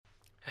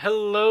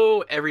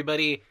Hello,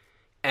 everybody,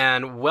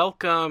 and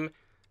welcome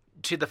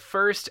to the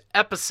first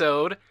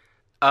episode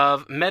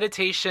of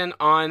Meditation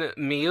on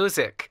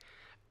Music.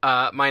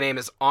 My name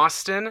is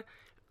Austin.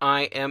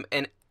 I am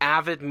an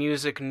avid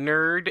music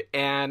nerd,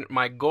 and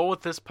my goal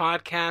with this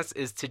podcast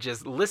is to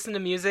just listen to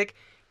music,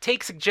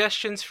 take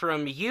suggestions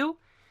from you,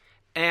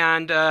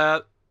 and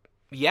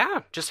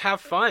just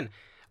have fun.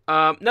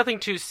 Nothing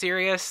too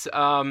serious.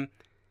 I'm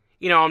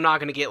not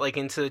going to get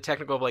into the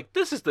technical of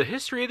this is the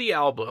history of the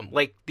album.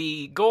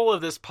 The goal of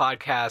this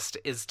podcast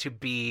is to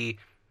be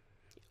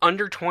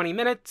under 20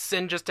 minutes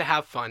and just to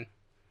have fun.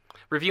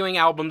 Reviewing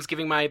albums,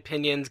 giving my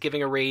opinions,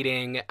 giving a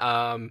rating,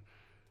 and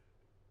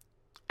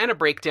a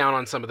breakdown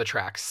on some of the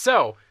tracks.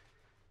 So,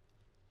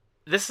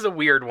 this is a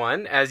weird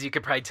one, as you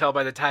could probably tell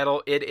by the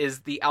title. It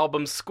is the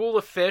album School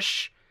of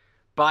Fish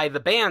by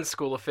the band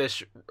School of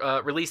Fish,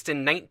 released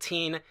in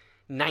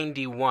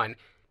 1991.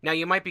 Now,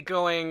 you might be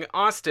going,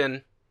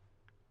 Austin,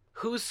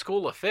 who's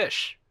School of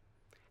Fish?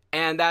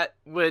 And that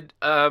would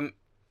kind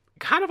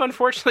of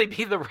unfortunately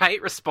be the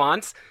right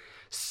response.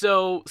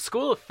 So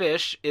School of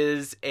Fish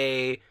is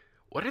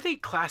what are they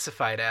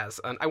classified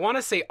as? I want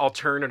to say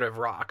alternative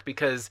rock,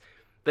 because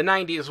the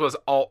 90s was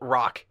alt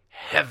rock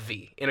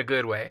heavy in a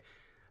good way.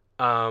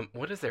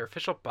 What does their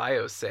official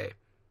bio say?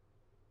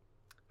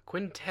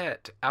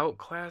 Quintet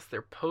outclassed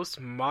their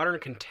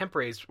postmodern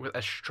contemporaries with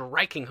a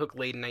striking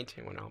hook-laden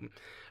 1991 album.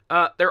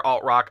 They're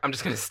alt-rock. I'm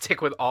just going to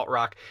stick with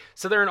alt-rock.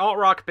 So they're an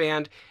alt-rock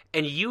band,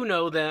 and you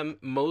know them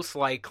most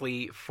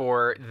likely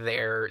for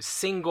their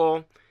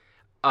single,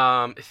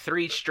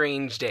 3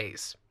 Strange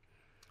Days.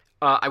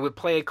 I would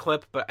play a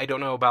clip, but I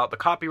don't know about the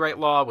copyright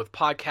law with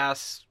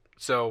podcasts.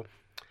 So,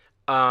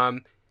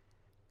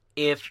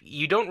 if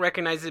you don't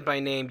recognize it by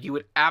name, you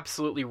would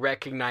absolutely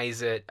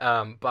recognize it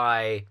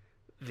by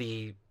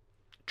the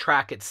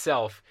track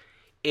itself.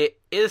 It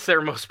is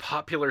their most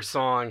popular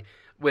song,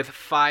 with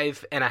nearly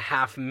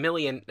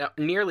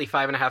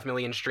 5.5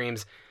 million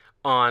streams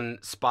on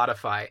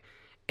Spotify.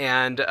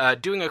 And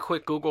doing a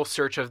quick Google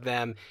search of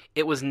them,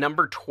 it was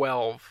number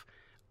 12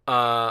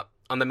 on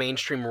the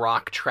mainstream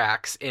rock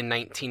tracks in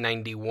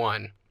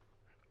 1991.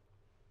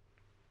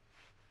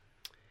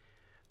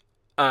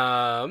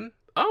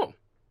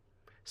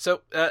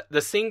 So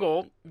the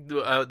single,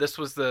 this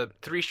was the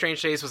 3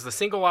 Strange Days, was the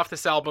single off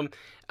this album.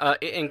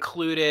 It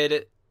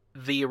included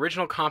the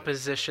original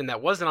composition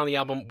that wasn't on the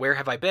album, Where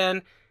Have I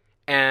Been?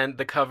 And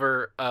the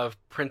cover of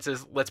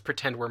Prince's Let's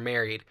Pretend We're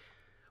Married,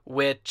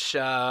 which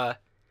I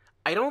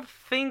don't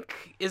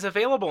think is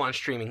available on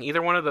streaming.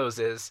 Either one of those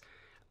is.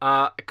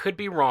 I could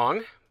be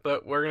wrong,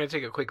 but we're going to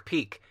take a quick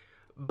peek.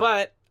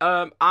 But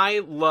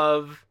I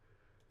love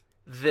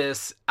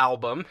this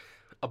album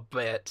a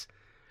bit.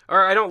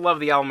 Or I don't love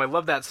the album, I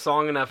love that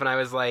song enough, and I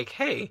was like,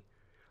 hey,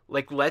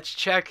 let's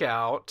check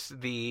out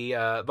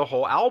the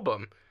whole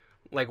album.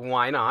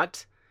 Why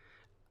not?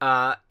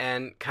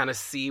 And kind of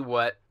see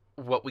what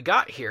we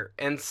got here.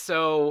 And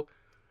so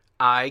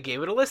I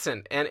gave it a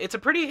listen. And it's a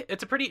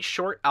pretty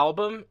short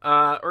album.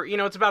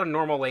 It's about a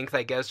normal length,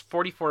 I guess.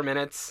 44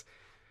 minutes,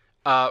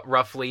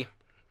 roughly.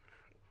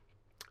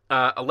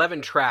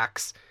 11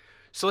 tracks.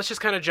 So let's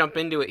just kind of jump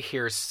into it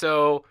here.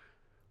 So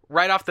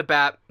right off the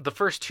bat, the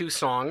first 2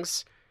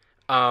 songs,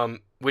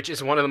 which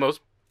is one of the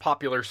most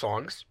popular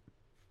songs.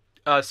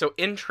 So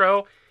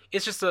Intro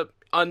is just a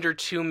under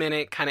 2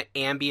 minute kind of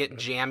ambient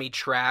jammy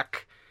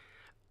track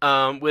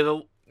with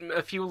a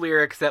few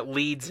lyrics that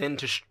leads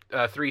into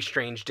 3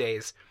 Strange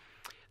Days.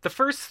 The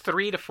first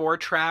 3 to 4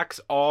 tracks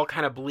all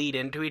kind of bleed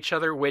into each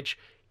other, which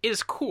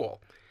is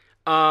cool.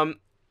 And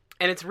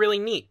it's really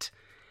neat.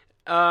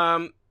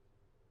 I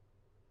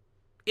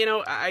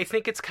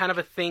think it's kind of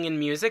a thing in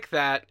music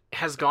that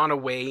has gone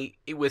away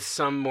with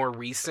some more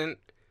recent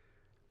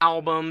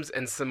albums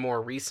and some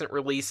more recent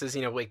releases,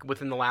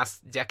 within the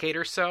last decade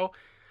or so.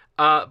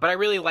 But I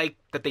really like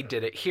that they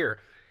did it here.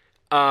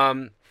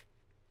 Of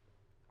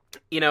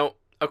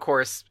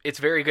course, it's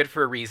very good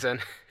for a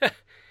reason.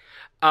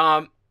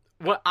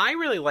 What I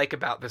really like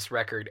about this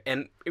record,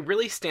 and it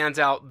really stands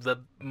out the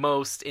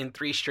most in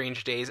 3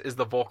 Strange Days, is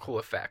the vocal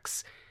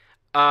effects.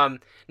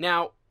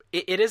 Now,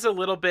 it is a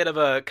little bit of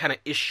a kind of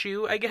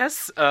issue, I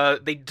guess.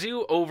 They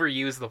do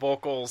overuse the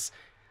vocal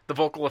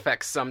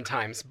effects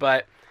sometimes,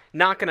 but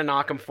not going to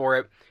knock them for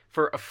it.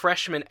 For a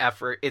freshman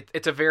effort,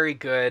 it's a very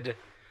good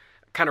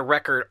kind of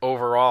record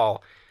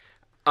overall.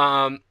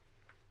 The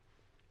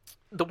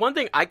one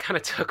thing I kind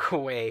of took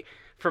away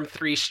from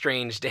 3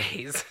 Strange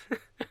Days,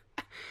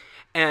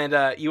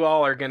 and you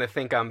all are going to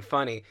think I'm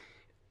funny,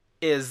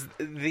 is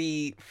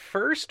the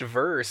first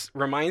verse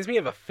reminds me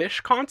of a Fish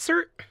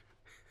concert.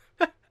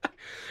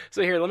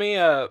 So here, let me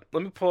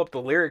pull up the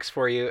lyrics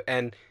for you,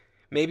 and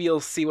maybe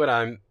you'll see what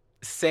I'm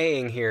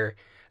saying here.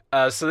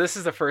 So this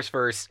is the first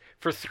verse.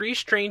 For 3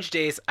 strange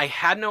days, I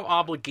had no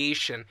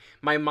obligation.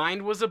 My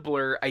mind was a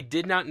blur. I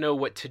did not know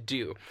what to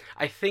do.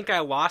 I think I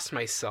lost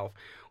myself.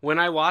 When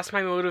I lost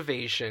my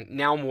motivation,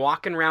 now I'm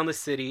walking around the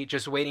city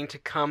just waiting to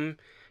come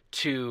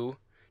to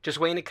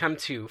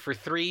for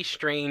 3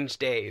 strange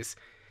days.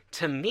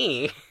 To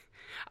me,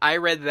 I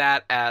read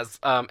that as,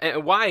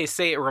 and why I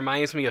say it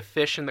reminds me of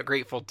Fish and the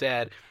Grateful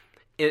Dead.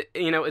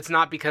 It's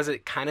not because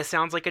it kind of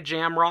sounds like a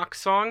jam rock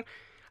song,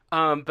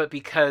 but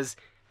because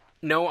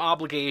no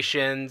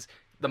obligations,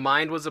 the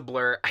mind was a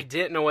blur. I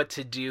didn't know what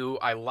to do.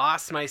 I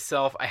lost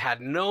myself. I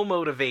had no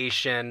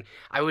motivation.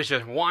 I was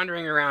just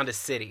wandering around a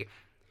city.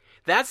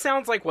 That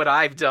sounds like what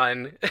I've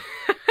done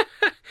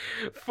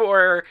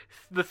for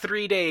the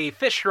 3-day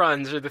Fish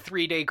runs, or the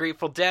 3-day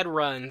Grateful Dead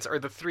runs, or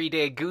the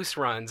 3-day Goose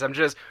runs. I'm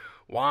just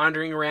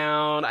wandering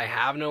around. I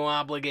have no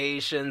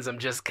obligations. I'm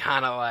just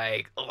kind of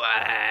like,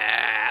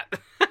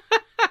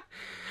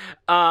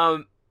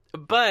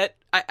 but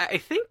I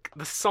think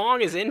the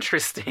song is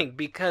interesting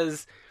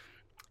because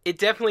it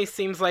definitely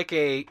seems like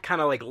a kind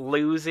of like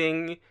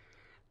losing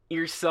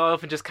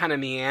yourself and just kind of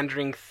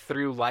meandering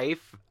through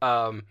life,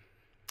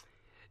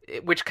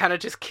 which kind of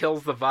just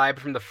kills the vibe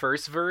from the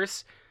first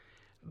verse.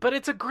 But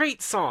it's a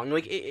great song.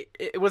 Like,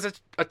 it was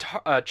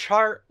a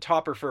chart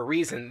topper for a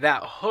reason.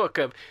 That hook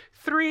of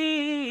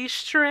three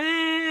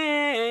strange,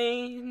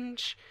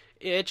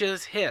 it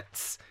just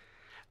hits.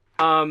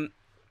 The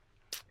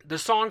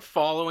song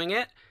following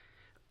it,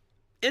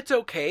 it's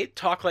okay.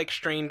 Talk Like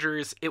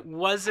Strangers. It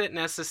wasn't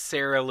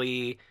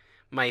necessarily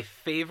my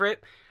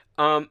favorite.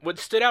 What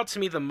stood out to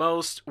me the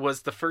most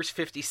was the first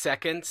 50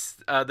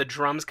 seconds. The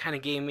drums kind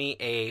of gave me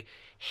a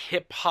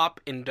hip-hop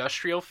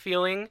industrial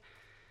feeling.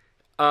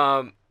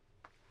 The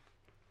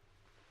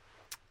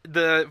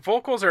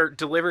vocals are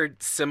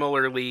delivered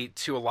similarly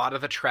to a lot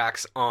of the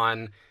tracks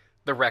on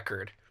the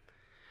record.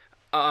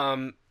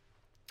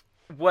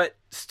 What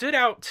stood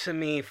out to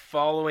me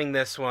following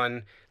this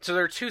one, so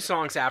there are 2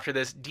 songs after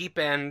this, Deep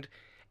End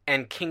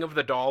and King of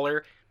the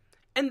Dollar,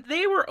 and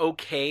they were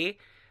okay.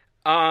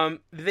 They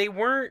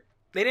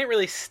didn't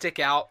really stick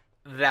out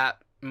that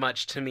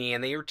much to me,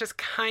 and they were just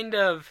kind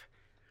of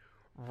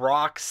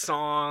rock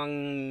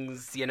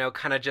songs,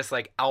 kind of just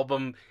like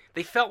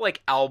they felt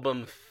like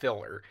album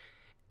filler.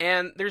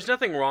 And there's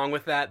nothing wrong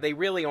with that. They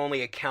really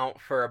only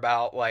account for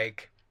about,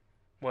 like,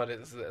 what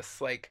is this?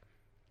 Like,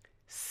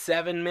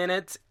 7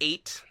 minutes,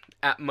 8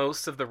 at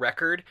most of the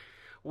record.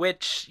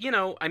 Which, you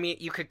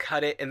could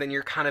cut it and then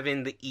you're kind of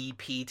in the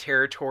EP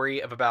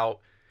territory of about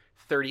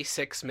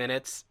 36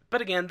 minutes.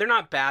 But again, they're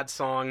not bad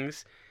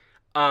songs.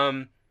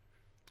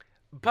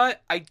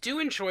 But I do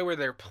enjoy where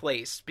they're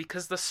placed,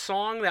 because the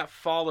song that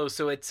follows,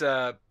 so it's,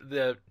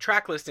 the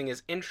track listing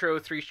is Intro,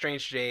 3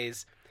 Strange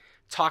Days,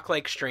 Talk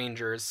Like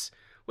Strangers,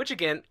 which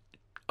again,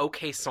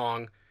 okay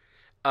song.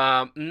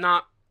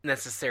 Not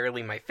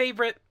necessarily my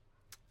favorite.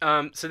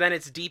 So then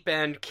it's Deep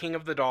End, King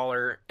of the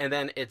Dollar, and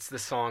then it's the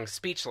song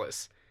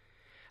Speechless.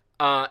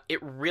 It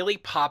really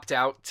popped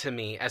out to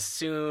me as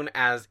soon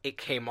as it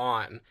came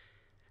on.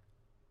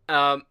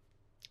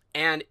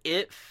 And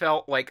it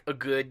felt like a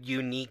good,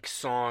 unique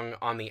song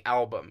on the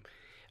album.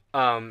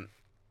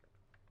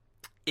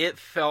 It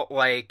felt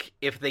like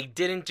if they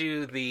didn't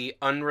do the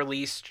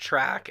unreleased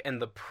track and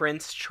the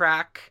Prince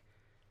track,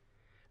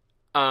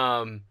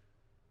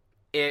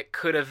 it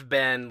could have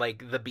been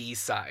like the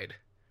B-side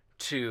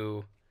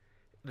to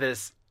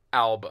this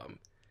album.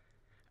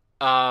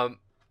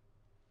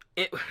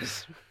 It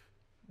was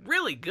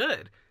really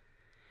good.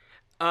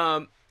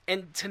 And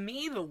to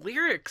me, the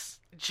lyrics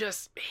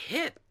just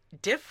hit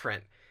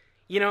different.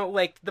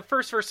 Like the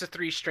first verse of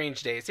 3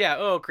 Strange Days. Yeah,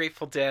 oh,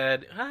 Grateful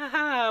Dead,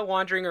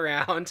 wandering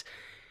around.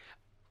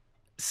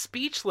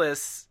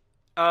 Speechless,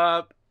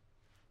 I've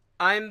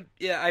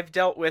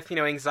dealt with,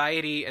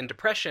 anxiety and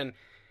depression,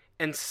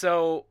 and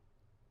so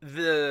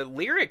the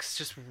lyrics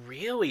just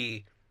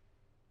really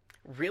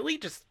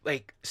just,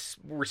 like,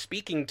 were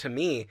speaking to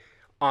me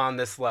on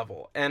this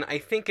level. And I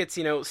think it's,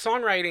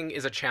 songwriting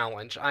is a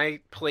challenge.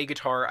 I play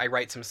guitar, I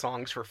write some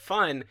songs for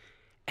fun,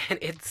 and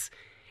it's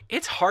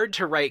hard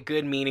to write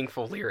good,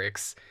 meaningful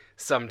lyrics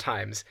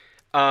sometimes.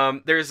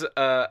 There's,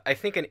 I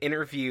think, an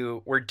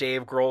interview where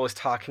Dave Grohl is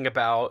talking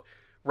about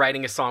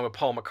writing a song with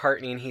Paul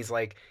McCartney, and he's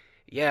like,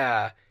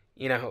 yeah,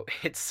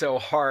 it's so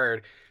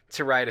hard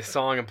to write a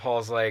song, and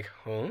Paul's like,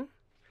 huh?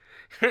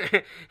 And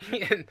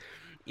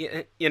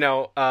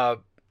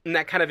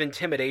that kind of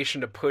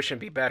intimidation to push and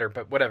be better,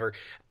 but whatever.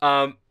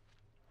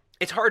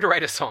 It's hard to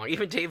write a song.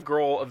 Even Dave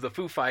Grohl of the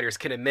Foo Fighters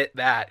can admit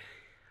that.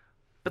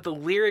 But the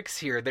lyrics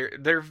here,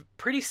 they're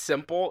pretty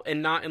simple,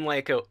 and not in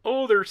like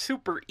they're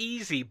super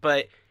easy,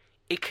 but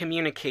it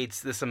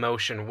communicates this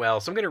emotion well.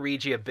 So I'm going to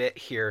read you a bit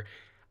here.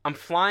 I'm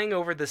flying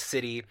over the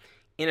city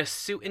in a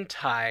suit and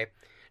tie.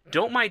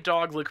 Don't my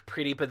dog look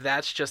pretty, but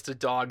that's just a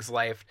dog's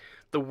life.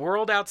 The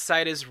world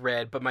outside is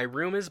red, but my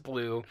room is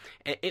blue,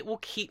 and it will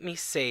keep me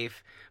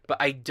safe, but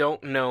I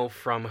don't know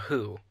from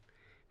who.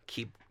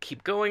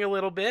 Keep going a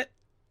little bit.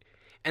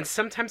 And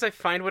sometimes I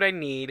find what I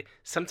need,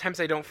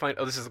 sometimes I don't find...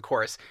 Oh, this is the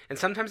chorus. And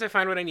sometimes I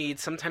find what I need,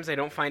 sometimes I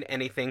don't find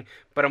anything,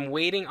 but I'm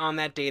waiting on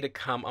that day to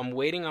come. I'm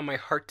waiting on my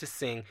heart to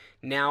sing.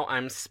 Now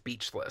I'm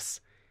speechless.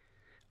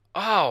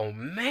 Oh,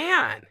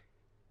 man!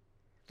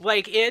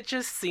 Like, it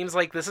just seems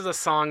like this is a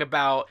song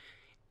about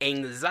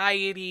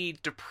anxiety,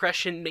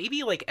 depression,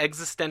 maybe, like,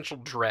 existential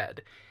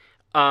dread.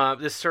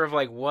 This sort of,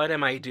 like, what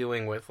am I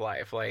doing with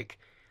life? Like,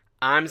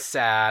 I'm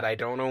sad. I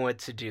don't know what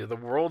to do. The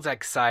world's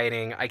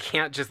exciting. I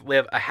can't just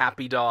live a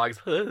happy dog's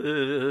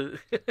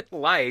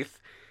life,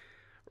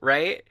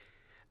 right?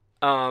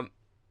 Um,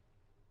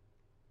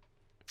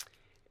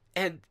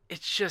 and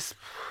it's just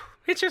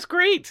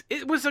great.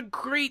 It was a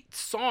great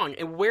song,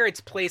 and where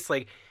it's placed,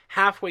 like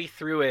halfway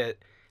through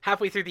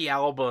the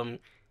album,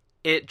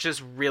 it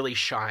just really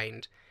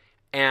shined,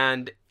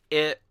 and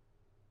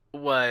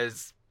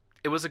was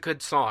it was a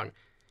good song.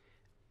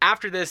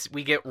 After this,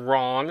 we get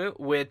Wrong,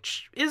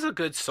 which is a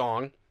good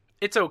song.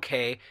 It's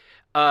okay.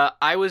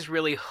 I was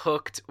really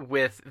hooked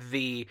with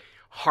the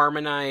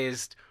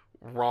harmonized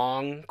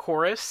Wrong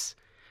chorus.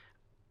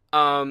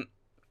 Um,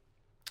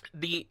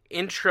 the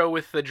intro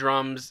with the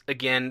drums,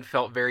 again,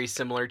 felt very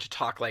similar to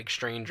Talk Like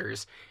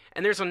Strangers.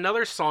 And there's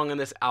another song on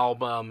this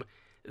album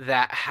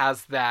that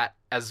has that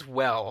as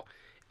well.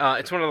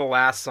 It's one of the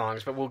last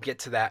songs, but we'll get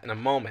to that in a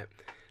moment.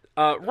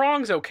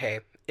 Wrong's okay.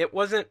 It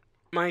wasn't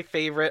my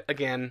favorite,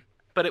 again,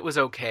 but it was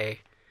okay.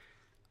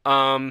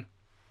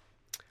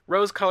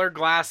 Rose-colored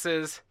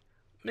glasses,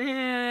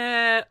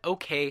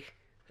 okay.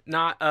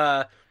 Not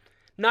a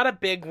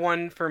big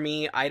one for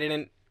me. I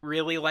didn't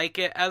really like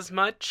it as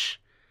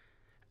much.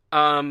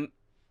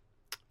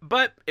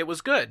 But it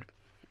was good.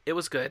 It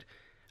was good.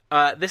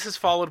 This is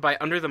followed by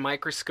Under the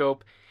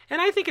Microscope,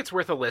 and I think it's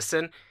worth a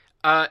listen.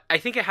 I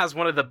think it has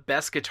one of the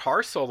best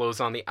guitar solos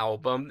on the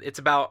album. It's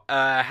about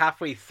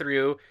halfway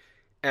through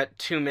at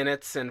 2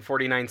 minutes and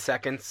 49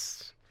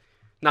 seconds.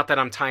 Not that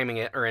I'm timing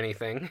it or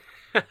anything.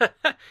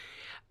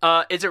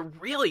 It's a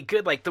really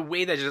good, like, the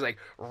way that it just, like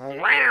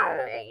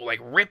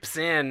rips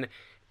in.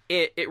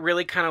 It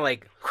really kind of,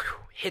 like,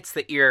 hits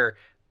the ear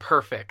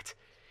perfect.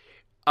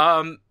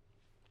 And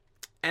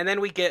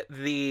then we get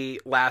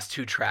the last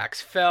two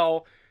tracks.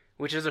 Fell,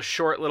 which is a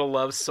short little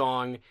love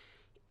song.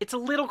 It's a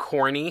little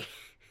corny.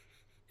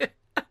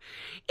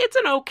 It's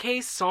an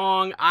okay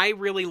song. I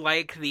really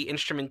like the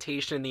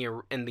instrumentation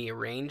and the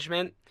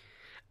arrangement.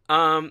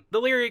 The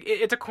lyric,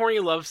 it's a corny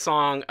love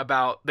song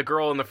about the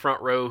girl in the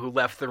front row who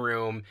left the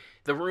room.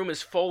 The room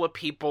is full of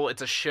people.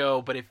 It's a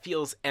show, but it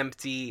feels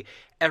empty.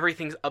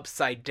 Everything's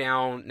upside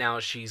down now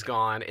she's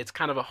gone. It's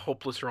kind of a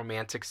hopeless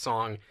romantic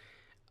song.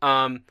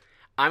 I'm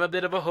a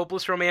bit of a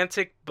hopeless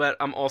romantic, but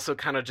I'm also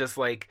kind of just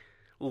like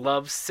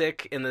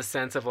lovesick in the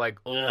sense of like,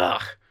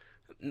 ugh,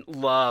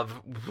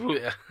 love.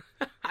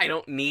 I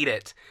don't need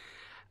it.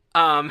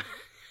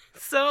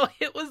 So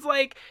it was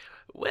like,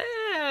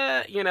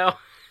 well, you know.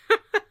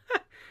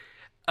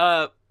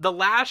 The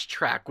last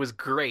track was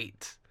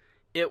great.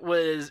 It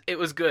was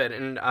good,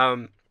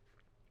 and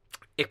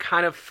it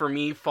kind of, for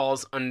me,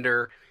 falls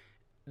under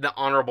the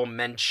honorable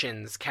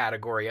mentions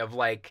category of,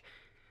 like,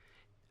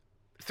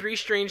 Three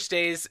Strange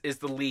Days is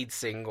the lead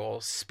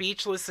single,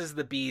 Speechless is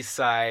the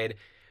B-side,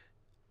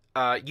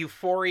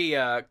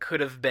 Euphoria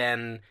could have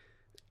been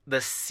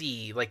the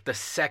C, like the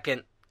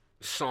second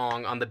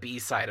song on the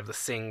B-side of the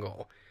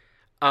single.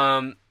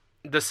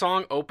 The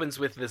song opens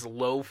with this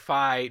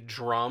lo-fi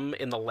drum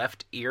in the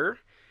left ear,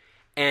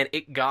 and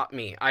it got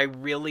me. I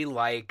really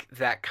like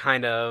that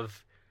kind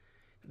of...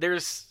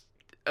 There's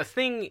a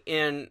thing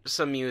in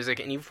some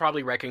music, and you've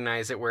probably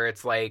recognized it, where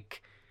it's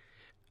like...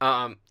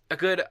 a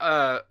good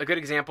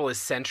example is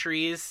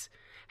Centuries.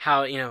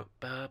 How, you know...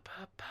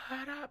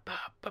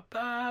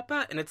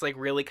 And it's like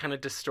really kind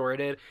of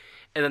distorted.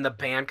 And then the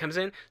band comes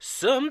in.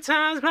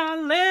 Sometimes my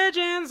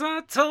legends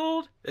are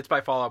told. It's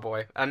by Fall Out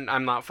Boy.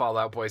 I'm not Fall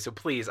Out Boy, so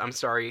please, I'm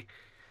sorry.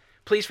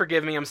 Please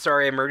forgive me. I'm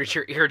sorry I murdered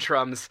your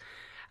eardrums.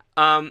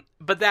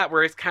 But that,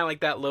 where it's kind of like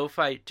that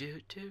lo-fi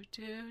do do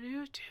do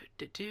do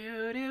do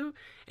do do,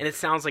 and it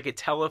sounds like a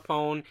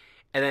telephone,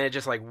 and then it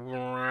just like,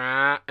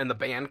 and the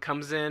band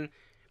comes in.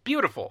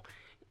 Beautiful.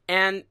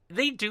 And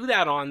they do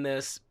that on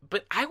this,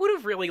 but I would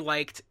have really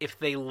liked if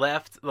they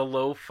left the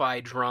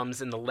lo-fi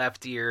drums in the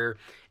left ear,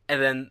 and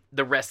then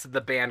the rest of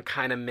the band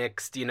kind of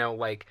mixed, you know,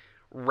 like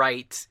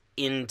right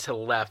into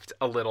left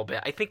a little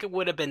bit. I think it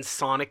would have been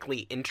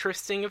sonically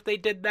interesting if they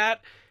did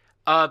that.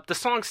 The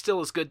song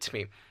still is good to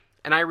me,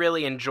 and I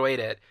really enjoyed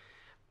it.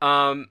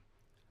 I'm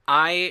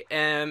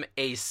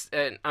biased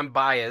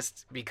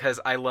because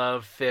I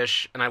love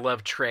Fish and I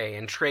love Trey,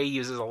 and Trey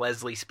uses a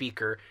Leslie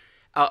speaker.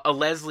 A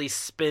Leslie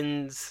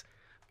spins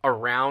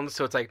around,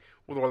 so it's like...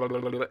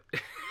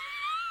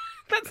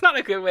 That's not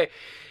a good way.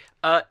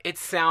 It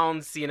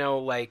sounds, you know,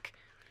 like...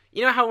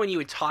 You know how when you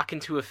would talk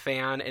into a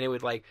fan and it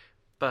would like...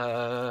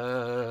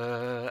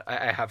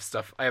 I have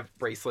stuff. I have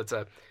bracelets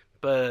up.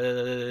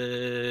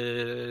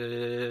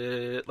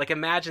 Like,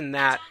 imagine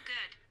that.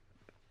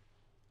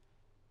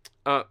 It's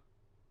all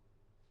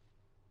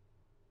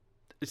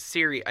good.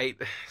 Siri,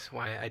 that's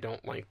why I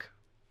don't like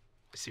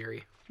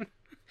Siri.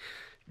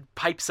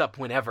 Pipes up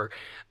whenever.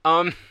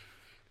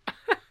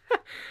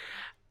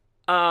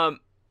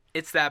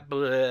 It's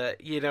that,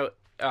 you know,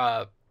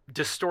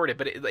 distorted,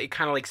 but it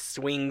kind of like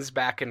swings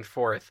back and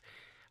forth.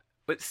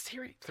 But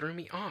Siri threw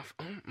me off.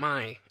 Oh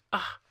my.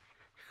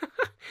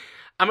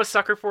 I'm a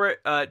sucker for it.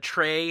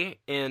 Trey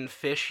in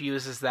Fish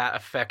uses that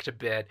effect a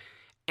bit,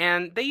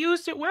 and they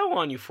used it well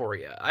on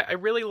Euphoria. I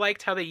really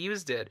liked how they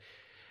used it.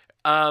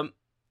 Um,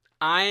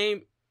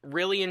 I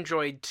really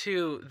enjoyed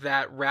too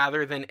that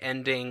rather than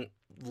ending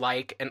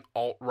like an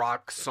alt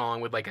rock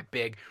song with like a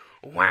big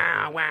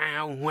wow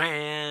wow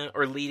wow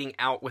or leading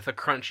out with a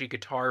crunchy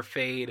guitar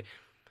fade,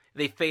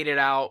 they faded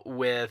out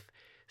with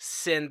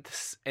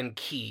synths and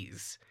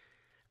keys.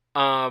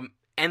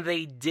 And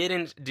they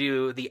didn't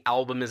do the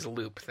album is a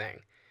loop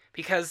thing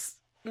because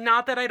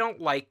not that I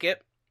don't like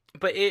it,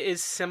 but it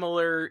is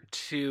similar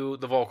to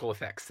the vocal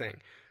effects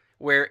thing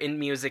where in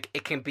music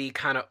it can be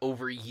kind of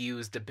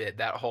overused a bit,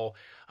 that whole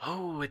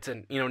oh it's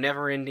a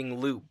never ending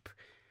loop,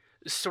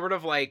 sort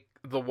of like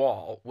The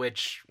Wall,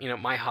 which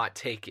my hot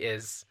take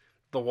is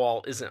The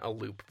Wall isn't a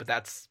loop, but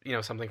that's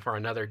something for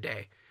another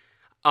day.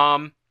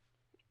 um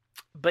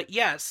but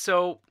yeah,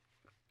 so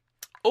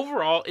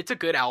overall it's a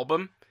good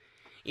album.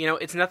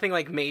 It's nothing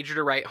like major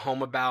to write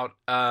home about.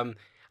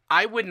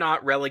 I would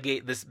not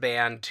relegate this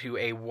band to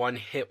a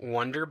one-hit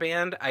wonder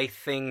band. I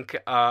think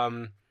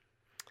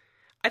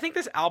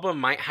this album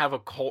might have a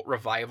cult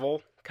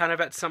revival kind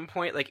of at some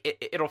point. Like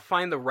it'll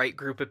find the right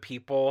group of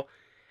people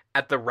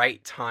at the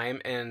right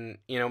time, and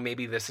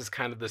maybe this is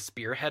kind of the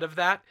spearhead of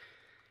that.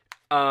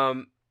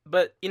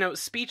 But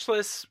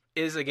Speechless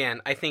is, again,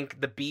 I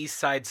think the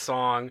B-side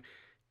song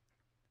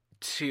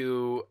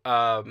to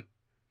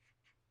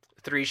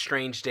Three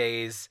Strange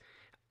Days.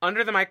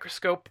 Under the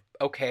Microscope,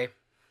 okay.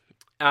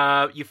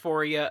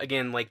 Euphoria,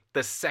 again, like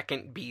the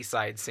second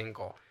B-side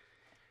single.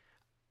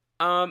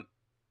 There's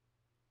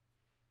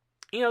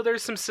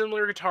some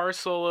similar guitar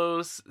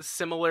solos,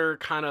 similar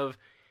kind of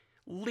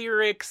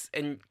lyrics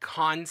and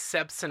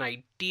concepts and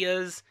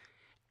ideas,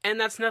 and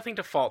that's nothing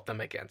to fault them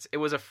against. It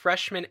was a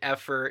freshman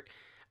effort.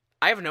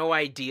 I have no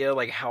idea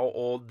like how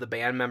old the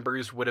band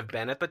members would have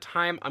been at the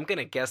time. I'm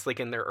gonna guess like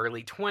in their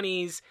early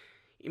 20s,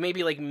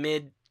 maybe like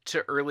mid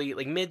to early,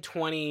 like mid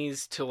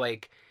 20s to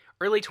like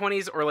early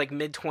 20s, or like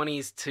mid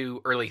 20s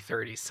to early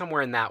 30s,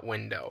 somewhere in that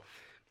window.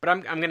 But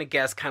I'm gonna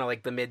guess kind of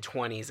like the mid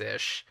 20s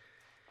ish.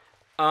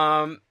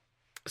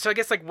 So I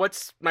guess like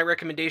what's my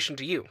recommendation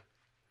to you?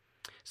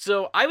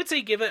 So I would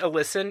say give it a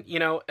listen.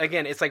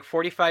 Again, it's like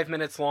 45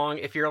 minutes long.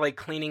 If you're like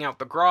cleaning out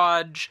the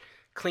garage,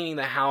 cleaning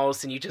the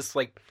house, and you just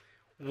like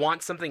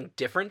want something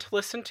different to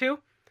listen to,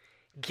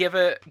 give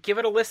it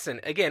a listen.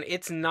 Again,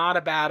 it's not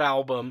a bad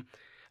album.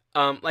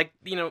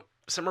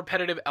 Some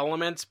repetitive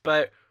elements,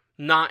 but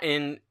not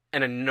in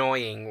an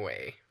annoying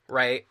way,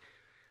 right?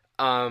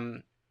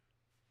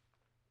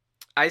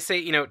 I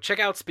say, check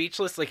out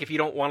Speechless. Like, if you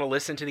don't want to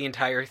listen to the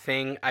entire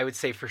thing, I would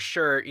say for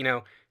sure,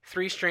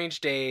 Three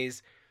Strange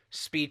Days,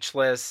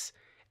 Speechless,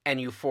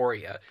 and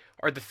Euphoria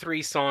are the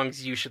three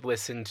songs you should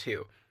listen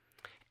to.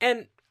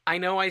 And I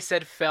know I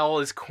said Fell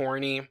is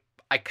corny.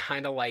 I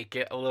kind of like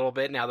it a little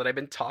bit now that I've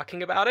been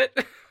talking about it.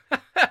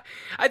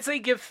 I'd say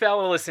give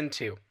Fell a listen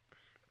too.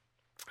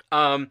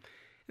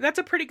 That's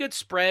a pretty good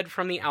spread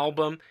from the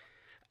album.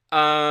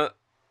 But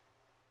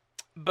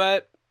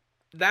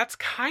that's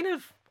kind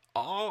of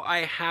all I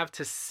have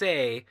to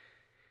say.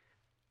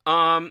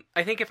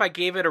 I think if I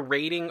gave it a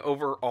rating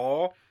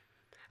overall,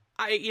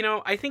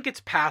 I think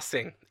it's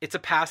passing. It's a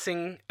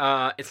passing,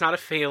 it's not a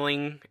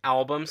failing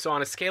album. So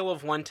on a scale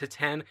of 1 to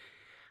 10,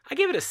 I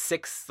give it a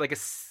 6,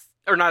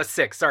 or not a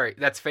 6, sorry,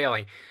 that's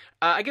failing.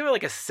 I give it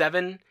like a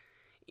 7,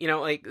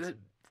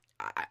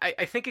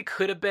 I think it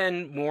could have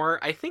been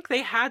more. I think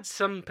they had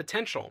some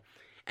potential.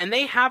 And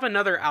they have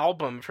another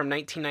album from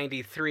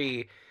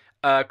 1993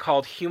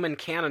 called Human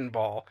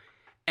Cannonball.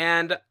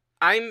 And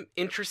I'm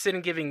interested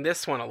in giving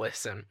this one a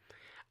listen.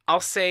 I'll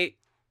say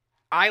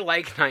I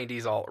like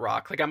 90s alt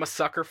rock. Like, I'm a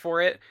sucker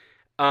for it.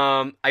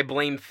 I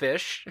blame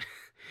Fish.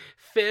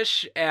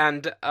 Fish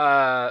and,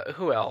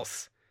 who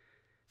else?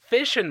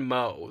 Fish and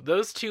Mo.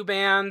 Those two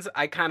bands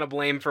I kind of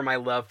blame for my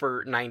love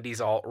for 90s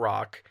alt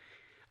rock.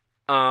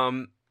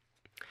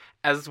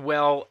 As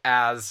well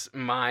as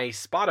my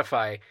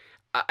Spotify.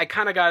 I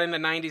kind of got into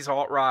 90s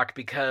alt rock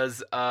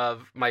because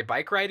of my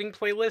bike riding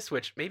playlist,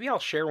 which maybe I'll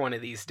share one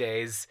of these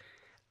days.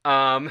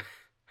 But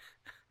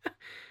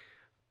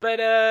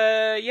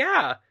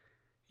yeah.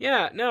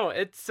 Yeah, no,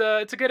 it's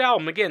a good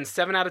album. Again,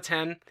 7 out of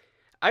 10.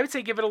 I would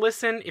say give it a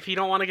listen. If you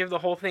don't want to give the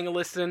whole thing a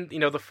listen,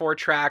 the 4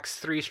 tracks,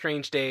 Three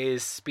Strange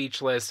Days,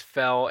 Speechless,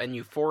 Fell, and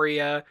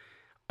Euphoria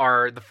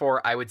are the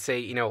 4 I would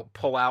say,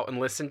 pull out and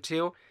listen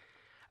to.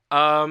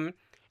 And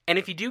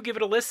if you do give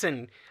it a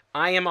listen,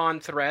 I am on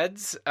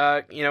Threads.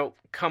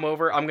 Come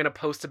over. I'm going to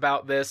post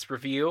about this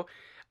review.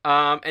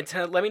 And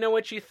let me know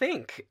what you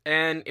think.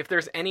 And if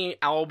there's any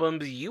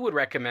albums you would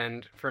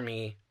recommend for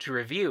me to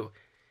review.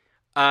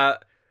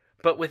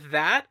 But with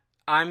that,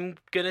 I'm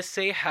going to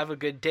say have a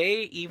good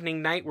day,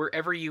 evening, night,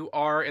 wherever you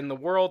are in the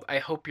world. I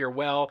hope you're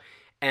well.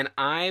 And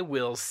I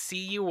will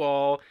see you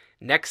all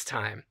next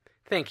time.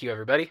 Thank you,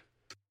 everybody.